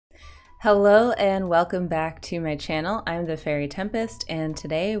Hello and welcome back to my channel. I'm the Fairy Tempest and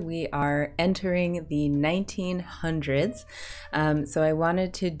today we are entering the 1900s. So I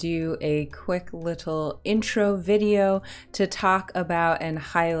wanted to do a quick little intro video to talk about and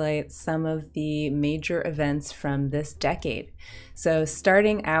highlight some of the major events from this decade. So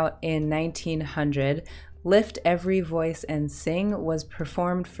starting out in 1900, Lift Every Voice and Sing was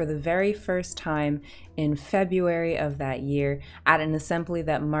performed for the very first time in February of that year at an assembly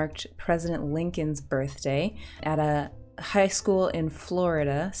that marked President Lincoln's birthday at a high school in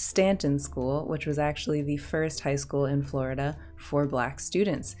Florida, Stanton School, which was actually the first high school in Florida for Black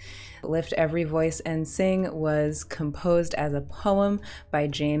students. Lift Every Voice and Sing was composed as a poem by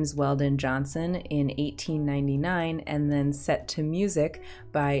James Weldon Johnson in 1899 and then set to music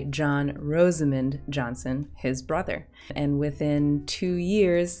by John Rosamond Johnson, his brother. And within 2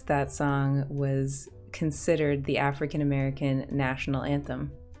 years, that song was considered the African American national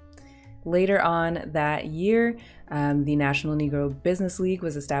anthem. Later on that year, the National Negro Business League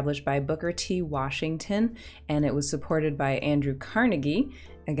was established by Booker T. Washington, and it was supported by Andrew Carnegie,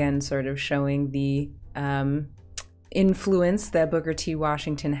 again sort of showing the influence that Booker T.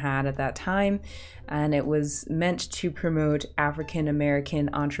 Washington had at that time, and it was meant to promote African American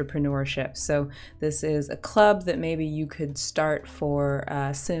entrepreneurship. So this is a club that maybe you could start for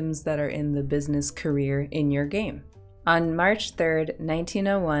Sims that are in the business career in your game. On March 3rd,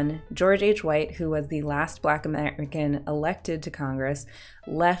 1901, George H. White, who was the last Black American elected to Congress,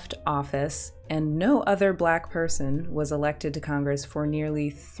 left office, and no other Black person was elected to Congress for nearly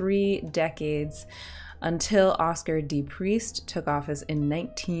 3 decades until Oscar D. Priest took office in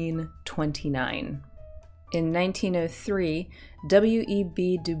 1929. In 1903,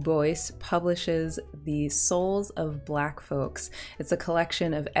 W.E.B. Du Bois publishes The Souls of Black Folks. It's a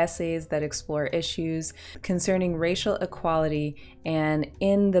collection of essays that explore issues concerning racial equality, and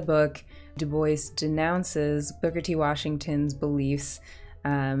in the book, Du Bois denounces Booker T. Washington's beliefs,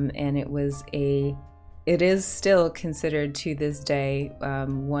 and it is still considered to this day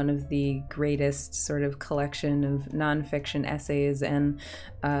one of the greatest sort of collection of nonfiction essays and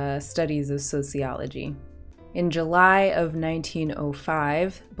studies of sociology. In July of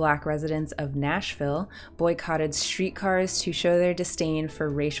 1905, Black residents of Nashville boycotted streetcars to show their disdain for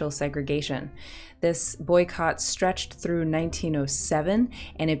racial segregation. This boycott stretched through 1907,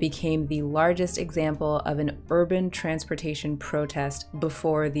 and it became the largest example of an urban transportation protest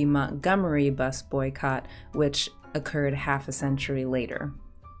before the Montgomery bus boycott, which occurred half a century later.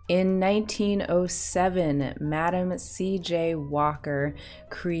 In 1907, Madam C.J. Walker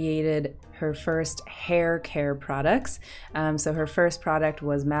created her first hair care products. So her first product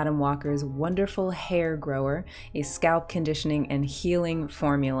was Madam Walker's Wonderful Hair Grower, a scalp conditioning and healing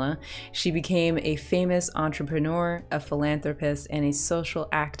formula. She became a famous entrepreneur, a philanthropist, and a social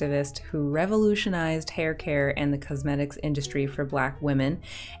activist who revolutionized hair care and the cosmetics industry for Black women.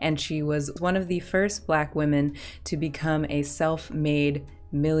 And she was one of the first Black women to become a self-made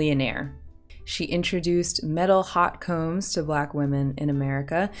millionaire. She introduced metal hot combs to Black women in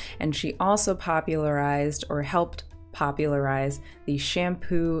America, and she also popularized or helped popularize the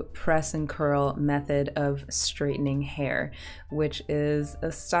shampoo, press, and curl method of straightening hair, which is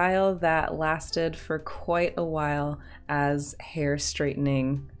a style that lasted for quite a while as hair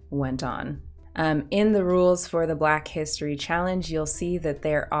straightening went on. In the rules for the Black History Challenge, you'll see that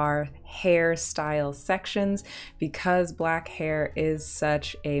there are hairstyle sections because Black hair is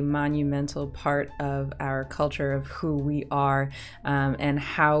such a monumental part of our culture, of who we are, and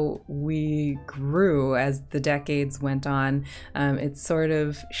how we grew as the decades went on. It sort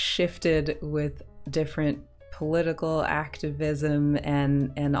of shifted with different political activism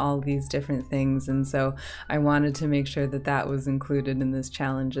and all these different things, and so I wanted to make sure that that was included in this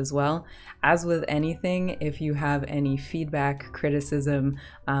challenge as well. As with anything, if you have any feedback, criticism,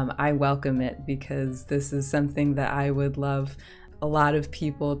 I welcome it, because this is something that I would love a lot of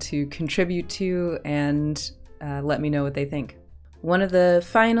people to contribute to and let me know what they think. One of the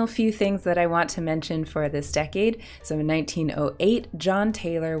final few things that I want to mention for this decade, so in 1908, John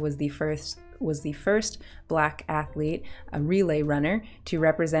Taylor was the first Black athlete, a relay runner, to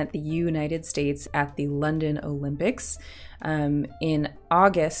represent the United States at the London Olympics. In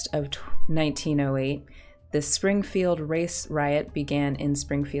August of 1908, the Springfield Race Riot began in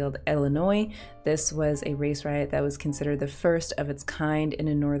Springfield, Illinois. This was a race riot that was considered the first of its kind in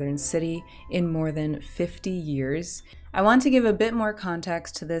a northern city in more than 50 years. I want to give a bit more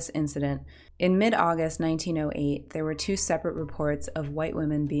context to this incident. In mid-August 1908, there were 2 separate reports of white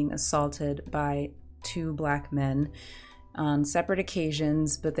women being assaulted by 2 Black men on separate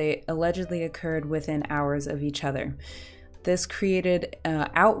occasions, but they allegedly occurred within hours of each other. This created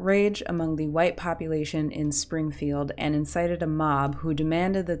outrage among the white population in Springfield and incited a mob who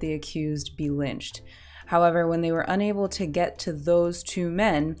demanded that the accused be lynched. However, when they were unable to get to those two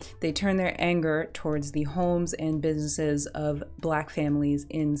men, they turned their anger towards the homes and businesses of Black families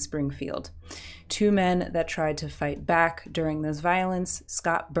in Springfield. Two men that tried to fight back during this violence,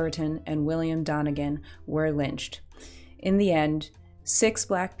 Scott Burton and William Donegan, were lynched. In the end, 6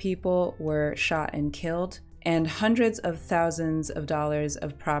 Black people were shot and killed, and hundreds of thousands of dollars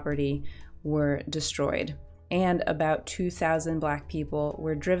of property were destroyed, and about 2,000 Black people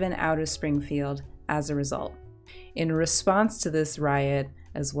were driven out of Springfield as a result. In response to this riot,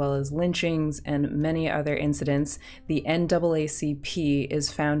 as well as lynchings and many other incidents, the NAACP is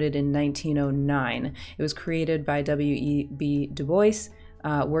founded in 1909. It was created by W.E.B. Du Bois,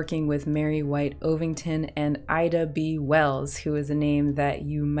 working with Mary White Ovington and Ida B. Wells, who is a name that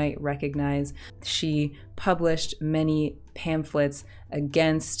you might recognize. She published many pamphlets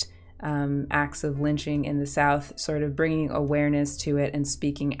against acts of lynching in the South, sort of bringing awareness to it and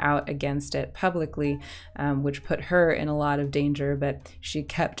speaking out against it publicly, which put her in a lot of danger, but she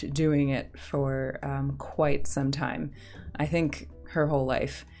kept doing it for quite some time. I think her whole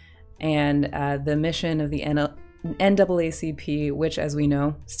life. And the mission of the NAACP, which, as we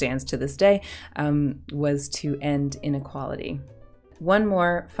know, stands to this day, was to end inequality. One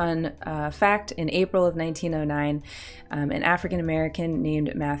more fun fact: in April of 1909, an African-American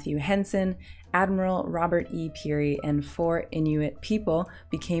named Matthew Henson, Admiral Robert E. Peary, and 4 Inuit people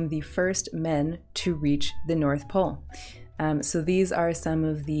became the first men to reach the North Pole. So these are some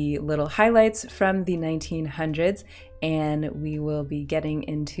of the little highlights from the 1900s, and we will be getting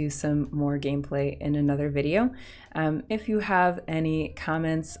into some more gameplay in another video. If you have any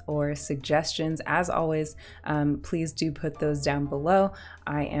comments or suggestions, as always, please do put those down below.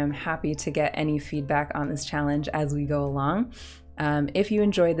 I am happy to get any feedback on this challenge as we go along. If you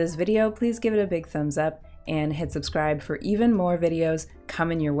enjoyed this video, please give it a big thumbs up and hit subscribe for even more videos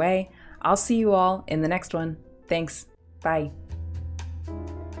coming your way. I'll see you all in the next one. Thanks. Bye.